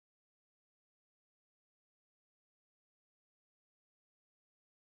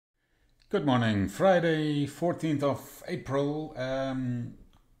Good morning, Friday, 14th of April.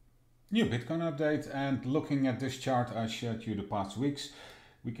 New Bitcoin update, and looking at this chart I shared you the past weeks,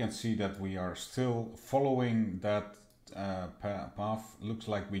 we can see that we are still following that path. Looks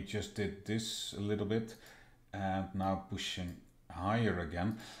like we just did this a little bit and now pushing higher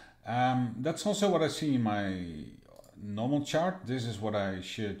again. That's also what I see in my normal chart. This is what I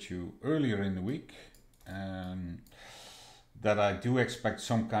shared you earlier in the week, that I do expect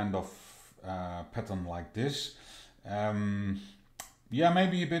some kind of pattern like this. Yeah,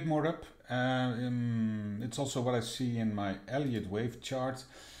 maybe a bit more up. It's also what I see in my Elliott wave chart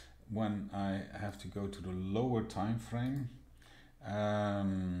when I have to go to the lower time frame.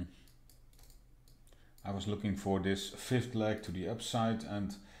 I was looking for this fifth leg to the upside,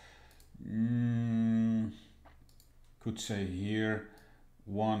 and could say here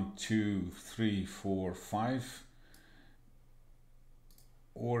 1, 2, 3, 4, 5.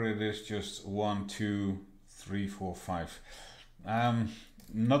 Or it is just 1, 2, 3, 4, 5.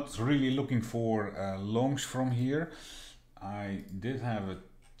 Not really looking for longs from here. I did have a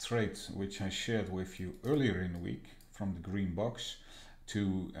trade which I shared with you earlier in the week from the green box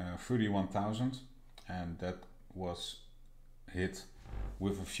to 31,000, and that was hit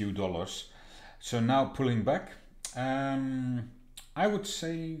with a few dollars. So now pulling back, I would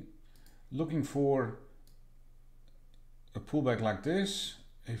say looking for a pullback like this.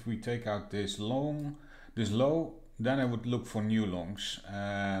 If we take out this low, then I would look for new longs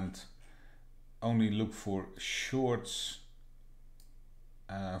and only look for shorts,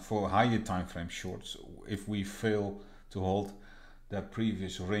 for higher time frame shorts, if we fail to hold that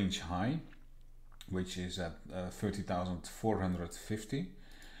previous range high, which is at 30,450.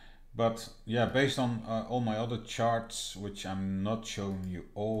 But yeah, based on all my other charts, which I'm not showing you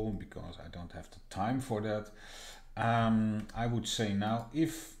all because I don't have the time for that, I would say now,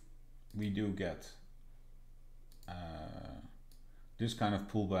 if we do get this kind of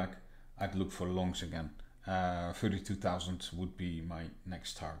pullback, I'd look for longs again. 32,000 would be my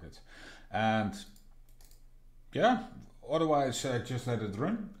next target. And yeah, otherwise just let it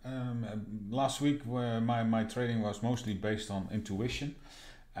run. Last week my trading was mostly based on intuition,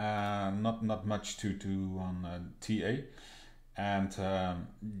 not much to do on TA. And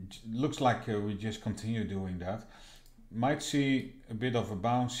looks like we just continue doing that. Might see a bit of a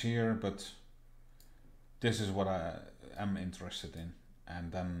bounce here, but this is what I am interested in, and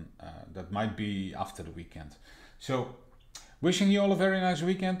then that might be after the weekend. So wishing you all a very nice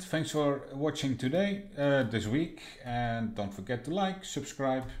weekend. Thanks for watching today, this week, and don't forget to like,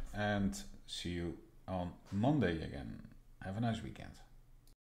 subscribe, and see you on Monday again. Have a nice weekend.